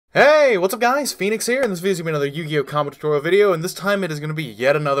Hey, what's up guys? Phoenix here, and this video is going to be another Yu-Gi-Oh! Combo tutorial video, and this time it is going to be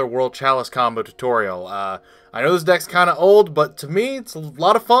yet another World Chalice combo tutorial. I know this deck's kind of old, but to me it's a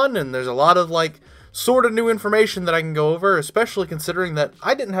lot of fun, and there's a lot of, sort of new information that I can go over, especially considering that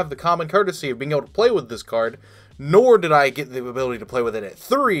I didn't have the common courtesy of being able to play with this card, nor did I get the ability to play with it at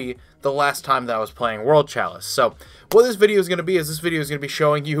 3 the last time that I was playing World Chalice. So, what this video is going to be is this video is going to be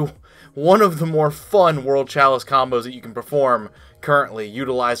showing you one of the more fun World Chalice combos that you can perform currently,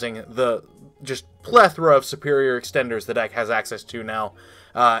 utilizing the just plethora of superior extenders the deck has access to now.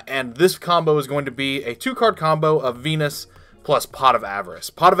 And this combo is going to be a 2-card combo of Venus plus Pot of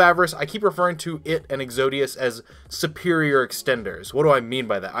Avarice. Pot of Avarice, I keep referring to it and Exodius as superior extenders. What do I mean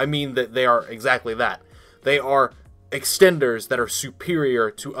by that? I mean that they are exactly that. They are extenders that are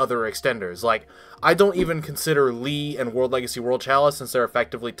superior to other extenders. Like, I don't even consider Lee and World Legacy World Chalice, since they're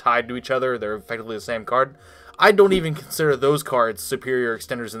effectively tied to each other, they're effectively the same card. I don't even consider those cards superior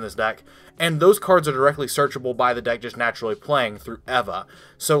extenders in this deck, and those cards are directly searchable by the deck just naturally playing through Eva.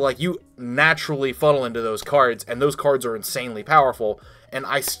 So, you naturally funnel into those cards, and those cards are insanely powerful, and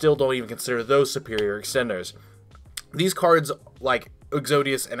I still don't even consider those superior extenders. These cards, like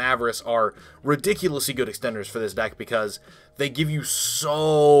Exodius and Avarice, are ridiculously good extenders for this deck because they give you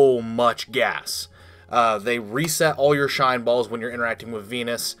so much gas. They reset all your shine balls when you're interacting with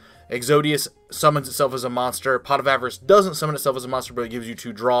Venus. Exodius summons itself as a monster. Pot of Avarice doesn't summon itself as a monster, but it gives you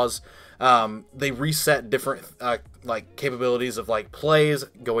 2 draws. They reset different capabilities of plays,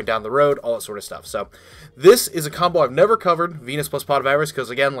 going down the road, all that sort of stuff. So this is a combo I've never covered, Venus plus Pot of Avarice, because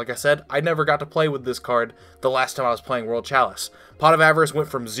again, like I said, I never got to play with this card the last time I was playing World Chalice. Pot of Avarice went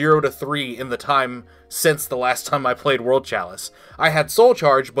from 0 to 3 in the time since the last time I played World Chalice. I had Soul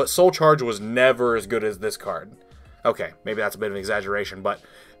Charge, but Soul Charge was never as good as this card. Okay, maybe that's a bit of an exaggeration, but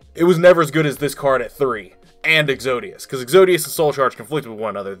it was never as good as this card at 3, and Exodius, because Exodius and Soul Charge conflict with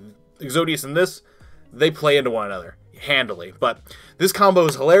one another. Exodius and this, they play into one another handily. But this combo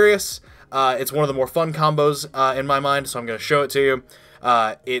is hilarious. It's one of the more fun combos in my mind, so I'm going to show it to you.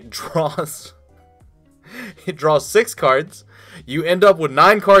 It draws 6 cards. You end up with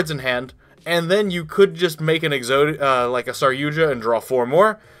 9 cards in hand, and then you could just make an like a Yugioh and draw 4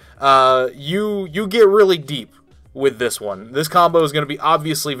 more. You get really deep with this one. This combo is going to be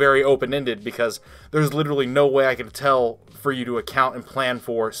obviously very open-ended because there's literally no way I can tell for you to account and plan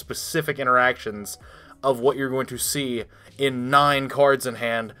for specific interactions of what you're going to see in 9 cards in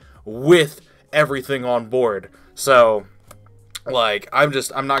hand with everything on board. So, I'm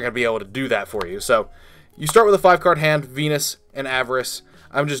not going to be able to do that for you. So, you start with a 5-card hand, Venus and Avarice.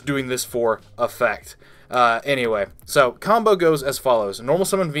 I'm just doing this for effect. Anyway, so combo goes as follows. Normal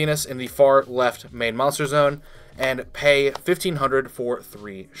summon Venus in the far left main monster zone, and pay 1,500 for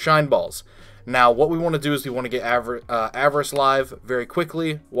 3 shine balls. Now, what we want to do is we want to get Avarice live very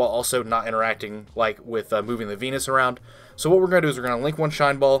quickly, while also not interacting with moving the Venus around. So what we're going to do is we're going to link 1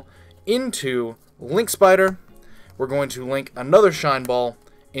 shine ball into Link Spider. We're going to link another shine ball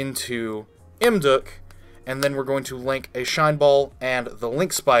into Imduk, and then we're going to link a shine ball and the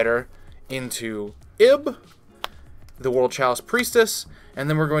Link Spider into Ib, the World Chalice Priestess, and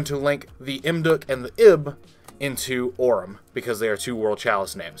then we're going to link the Imduk and the Ib into Aurum, because they are 2 World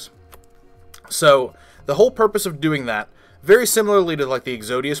Chalice names. So, the whole purpose of doing that, very similarly to the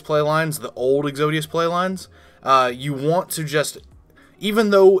Exodius playlines, the old Exodius playlines, you want to just,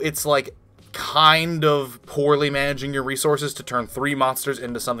 even though it's kind of poorly managing your resources to turn 3 monsters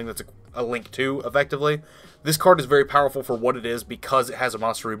into something that's a link 2, effectively, this card is very powerful for what it is because it has a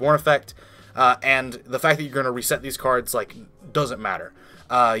Monster Reborn effect, and the fact that you're going to reset these cards, doesn't matter.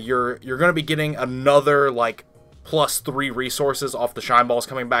 You're going to be getting another, plus 3 resources off the shine balls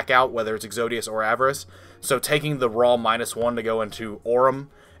coming back out, whether it's Exodius or Avarice. So taking the raw -1 to go into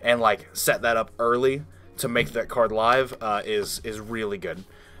Aurum and set that up early to make that card live is really good.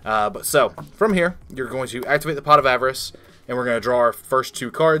 So from here, you're going to activate the Pot of Avarice, and we're going to draw our first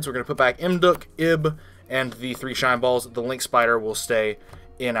 2 cards. We're going to put back Imduk, Ib, and the 3 shine balls. The Link Spider will stay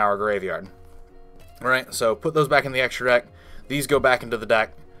in our graveyard. Alright, so put those back in the extra deck. These go back into the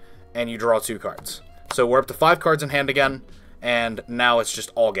deck, and you draw 2 cards. So we're up to 5 cards in hand again, and now it's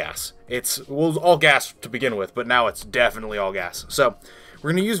just all gas. Well, all gas to begin with, but now it's definitely all gas. So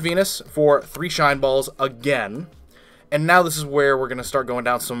we're going to use Venus for 3 shine balls again, and now this is where we're going to start going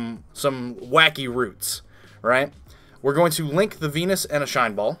down some wacky routes, right? We're going to link the Venus and a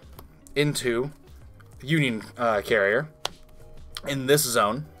shine ball into Union Carrier in this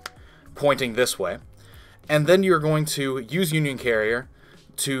zone, pointing this way. And then you're going to use Union Carrier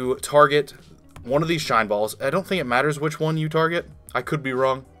to target one of these shine balls. I don't think it matters which one you target. I could be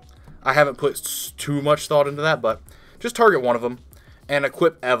wrong. I haven't put too much thought into that, but just target one of them. and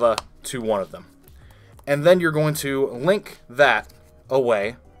equip Eva to one of them. And then you're going to link that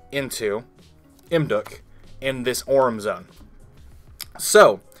away into Imduk in this Aurum zone.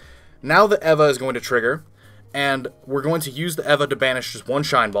 So, now the Eva is going to trigger, and we're going to use the Eva to banish just one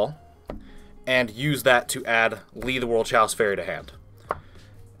Shine Ball, and use that to add Lee the World Chalice Fairy to hand.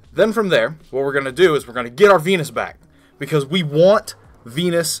 Then from there, what we're going to do is we're going to get our Venus back, because we want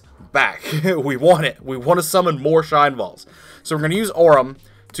Venus back. We want it. We want to summon more Shine Balls. So we're going to use Aurum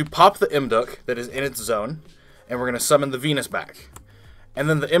to pop the Imduk that is in its zone, and we're going to summon the Venus back. And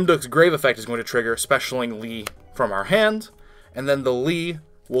then the Imduk's Grave effect is going to trigger, specialing Lee from our hand, and then the Lee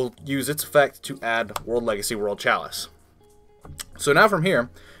will use its effect to add World Legacy World Chalice. So now from here,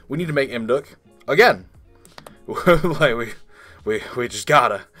 we need to make Imduk again. Like we just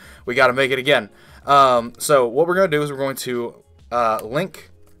gotta make it again. So what we're gonna do is we're going to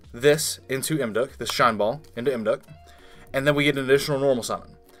link this into Imduk, this Shine Ball into Imduk, and then we get an additional normal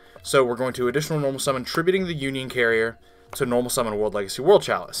summon. So we're going to additional normal summon, tributing the Union Carrier to normal summon World Legacy World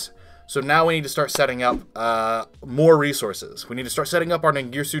Chalice. So now we need to start setting up more resources. We need to start setting up our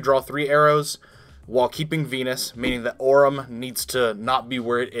Ningirsu draw 3 arrows while keeping Venus, meaning that Aurum needs to not be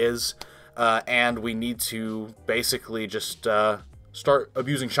where it is, and we need to basically just start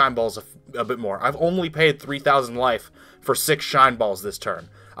abusing Shine Balls a bit more. I've only paid 3,000 life for 6 Shine Balls this turn.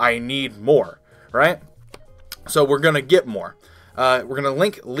 I need more, right? So we're going to get more. We're going to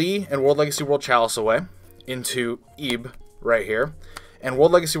link Lee and World Legacy World Chalice away into Ib right here. And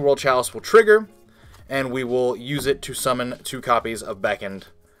World Legacy World Chalice will trigger, and we will use it to summon 2 copies of Beckoned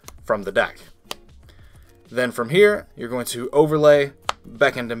from the deck. Then from here, you're going to overlay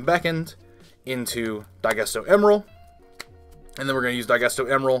Beckoned and Beckoned into Daigusto Emerald. And then we're going to use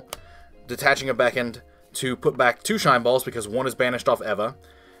Daigusto Emerald, detaching a Beckoned, to put back 2 Shine Balls because 1 is banished off Eva,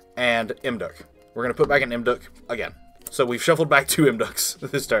 and Imduk. We're going to put back an Imduk again. So we've shuffled back 2 Imduks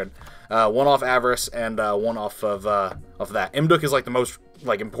this turn. 1 off Avarice and 1 off of that. Imduk is like the most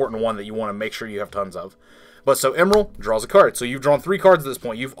important one that you want to make sure you have tons of. But so Emerald draws a card. So you've drawn 3 cards at this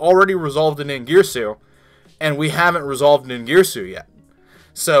point. You've already resolved an Ningirsu, and we haven't resolved Ningirsu yet.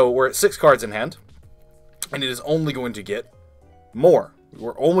 So we're at 6 cards in hand, and it is only going to get more.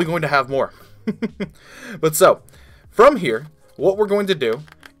 We're only going to have more. But so, from here, what we're going to do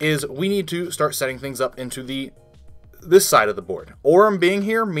is we need to start setting things up into this side of the board. Aurum being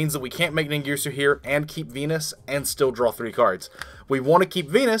here means that we can't make Ningirsu here and keep Venus and still draw 3 cards. We want to keep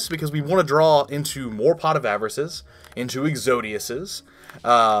Venus because we want to draw into more Pot of Avarices, into Exodiuses,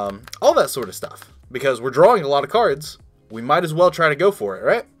 all that sort of stuff. Because we're drawing a lot of cards, we might as well try to go for it,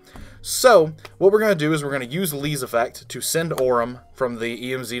 right? So, what we're going to do is we're going to use Lee's effect to send Aurum from the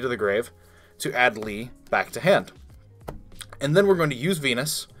EMZ to the grave to add Lee back to hand. And then we're going to use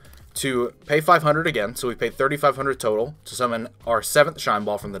Venus to pay 500 again, so we paid 3,500 total to summon our 7th Shine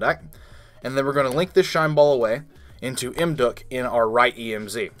Ball from the deck. And then we're going to link this Shine Ball away into Imduk in our right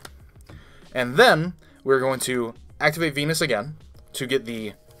EMZ. And then we're going to activate Venus again to get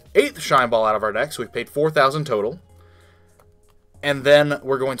the 8th Shine Ball out of our deck, so we've paid 4,000 total. And then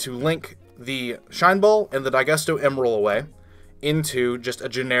we're going to link the Shine Ball and the Daigusto Emerald away into just a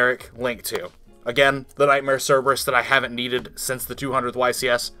generic link to. Again, the Nightmare Cerberus that I haven't needed since the 200th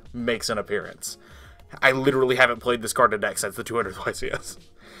YCS makes an appearance. I literally haven't played this card in deck since the 200th YCS.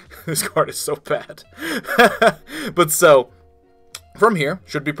 This card is so bad. But so, from here,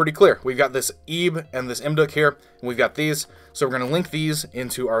 should be pretty clear. We've got this Ib and this Imduk here, and we've got these. So we're going to link these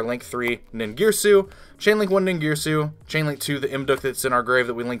into our link 3 Ningirsu, chainlink 1 Ningirsu, chainlink 2 the Imduk that's in our grave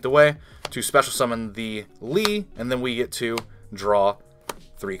that we linked away, to special summon the Lee, and then we get to draw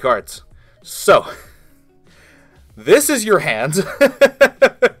 3 cards. So, this is your hand.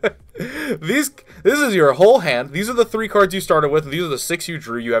 This is your whole hand. These are the 3 cards you started with. These are the 6 you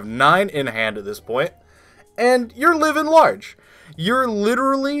drew. You have 9 in hand at this point, and you're living large. You're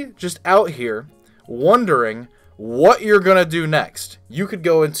literally just out here wondering what you're going to do next. You could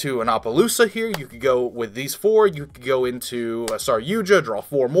go into an Appaloosa here. You could go with these 4. You could go into a Yugioh, draw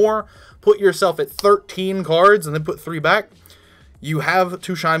 4 more, put yourself at 13 cards, and then put 3 back. You have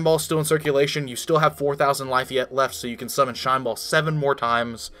 2 Shine Balls still in circulation. You still have 4,000 life yet left, so you can summon Shine Ball 7 more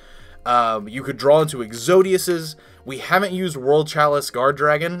times. You could draw into Exodiuses. We haven't used World Chalice Guard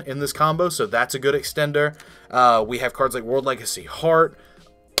Dragon in this combo, so that's a good extender. We have cards like World Legacy Heart,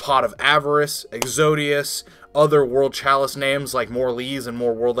 Pot of Avarice, Exodius, other World Chalice names like more Lees and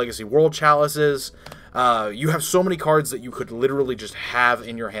more World Legacy World Chalices. You have so many cards that you could literally just have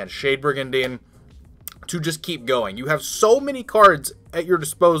in your hand. Shade Brigandine, to just keep going. You have so many cards at your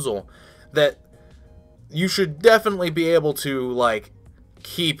disposal that you should definitely be able to, like,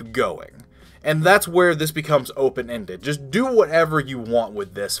 keep going. And that's where this becomes open-ended. Just do whatever you want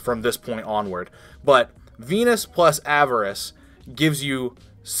with this from this point onward. But Venus plus Avarice gives you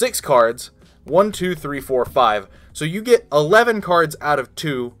 6 cards. 1, 2, 3, 4, 5. So you get 11 cards out of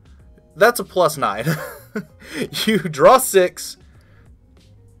 2. That's a plus 9. You draw 6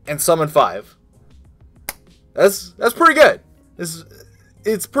 and summon 5. That's pretty good.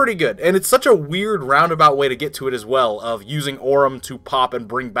 It's pretty good, and it's such a weird roundabout way to get to it as well, of using Aurum to pop and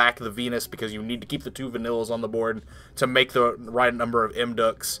bring back the Venus because you need to keep the 2 vanillas on the board to make the right number of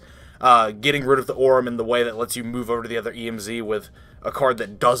Mduks. Getting rid of the Aurum in the way that lets you move over to the other EMZ with a card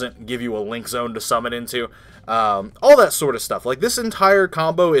that doesn't give you a link zone to summon into. All that sort of stuff. Like, this entire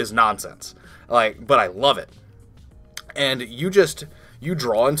combo is nonsense. Like, but I love it. And you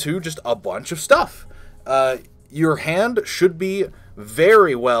draw into just a bunch of stuff. Your hand should be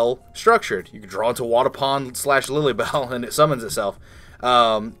very well structured. You can draw into Wadapon / Lilybell and it summons itself.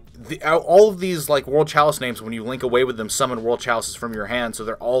 All of these like World Chalice names, when you link away with them, summon World Chalices from your hand, so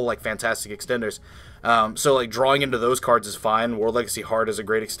they're all like fantastic extenders. So like drawing into those cards is fine. World Legacy Heart is a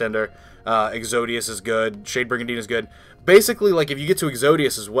great extender. Exodius is good. Shade Brigandine is good. Basically, like if you get to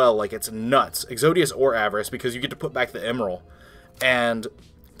Exodius as well, like it's nuts. Exodius or Avarice, because you get to put back the Emerald. And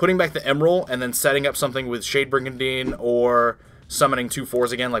putting back the Emerald and then setting up something with Shade Brigandine or summoning 2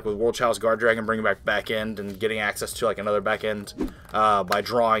 4s again, like with World Chalice Guard Dragon, bringing back back end and getting access to like another back end by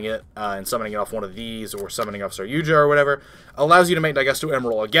drawing it and summoning it off one of these or summoning off Yugioh or whatever, allows you to make Daigusto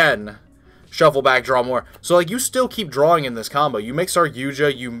Emerald again, shuffle back, draw more. So like you still keep drawing in this combo. You make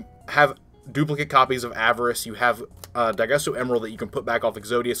Yugioh, you have duplicate copies of Avarice, you have Daigusto Emerald that you can put back off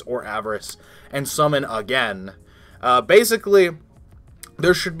Exodius or Avarice and summon again. Basically,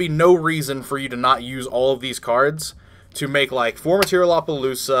 there should be no reason for you to not use all of these cards to make like 4 Material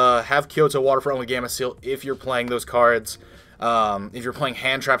Appaloosa, have Kyoto Waterfront with Gamma Seal if you're playing those cards. If you're playing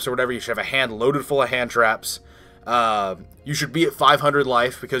hand traps or whatever, you should have a hand loaded full of hand traps. You should be at 500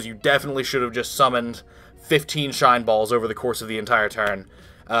 life because you definitely should have just summoned 15 Shine Balls over the course of the entire turn.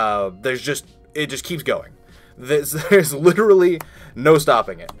 It just keeps going. There's literally no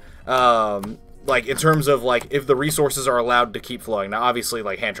stopping it. Like, in terms of, like, if the resources are allowed to keep flowing. Now, obviously,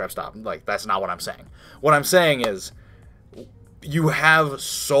 like, hand trap stop. Like, that's not what I'm saying. What I'm saying is, you have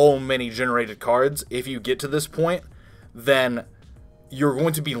so many generated cards. If you get to this point, then you're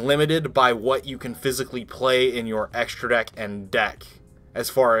going to be limited by what you can physically play in your extra deck and deck as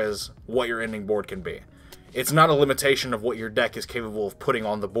far as what your ending board can be. It's not a limitation of what your deck is capable of putting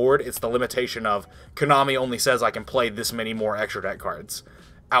on the board. It's the limitation of Konami only says I can play this many more extra deck cards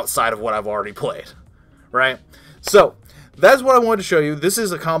outside of what I've already played, right? So, that's what I wanted to show you. This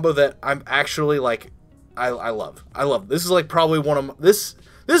is a combo that I'm actually, like, I love. I love. This is, like, probably one of... This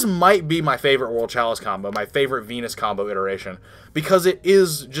might be my favorite World Chalice combo, my favorite Venus combo iteration, because it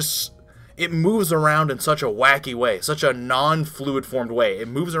is just... It moves around in such a wacky way, such a non-fluid formed way. It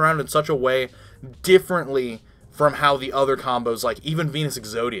moves around in such a way differently from how the other combos, like, even Venus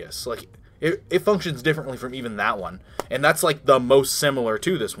Exodius, like... It functions differently from even that one. And that's like the most similar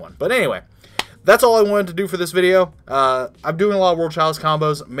to this one. But anyway, that's all I wanted to do for this video. I'm doing a lot of World Chalice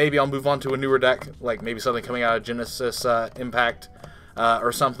combos. Maybe I'll move on to a newer deck, like maybe something coming out of Genesis Impact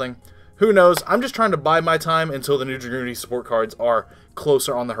or something. Who knows? I'm just trying to bide my time until the new Dragoonity support cards are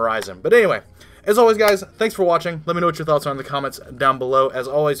closer on the horizon. But anyway, as always, guys, thanks for watching. Let me know what your thoughts are in the comments down below. As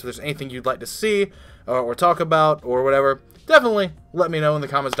always, if there's anything you'd like to see or talk about or whatever, definitely let me know in the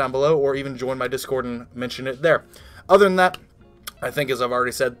comments down below, or even join my Discord and mention it there. Other than that, I think, as I've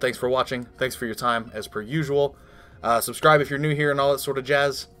already said, thanks for watching. Thanks for your time, as per usual. Subscribe if you're new here and all that sort of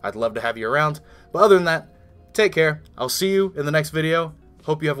jazz. I'd love to have you around. But other than that, take care. I'll see you in the next video.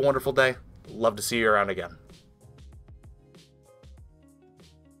 Hope you have a wonderful day. Love to see you around again.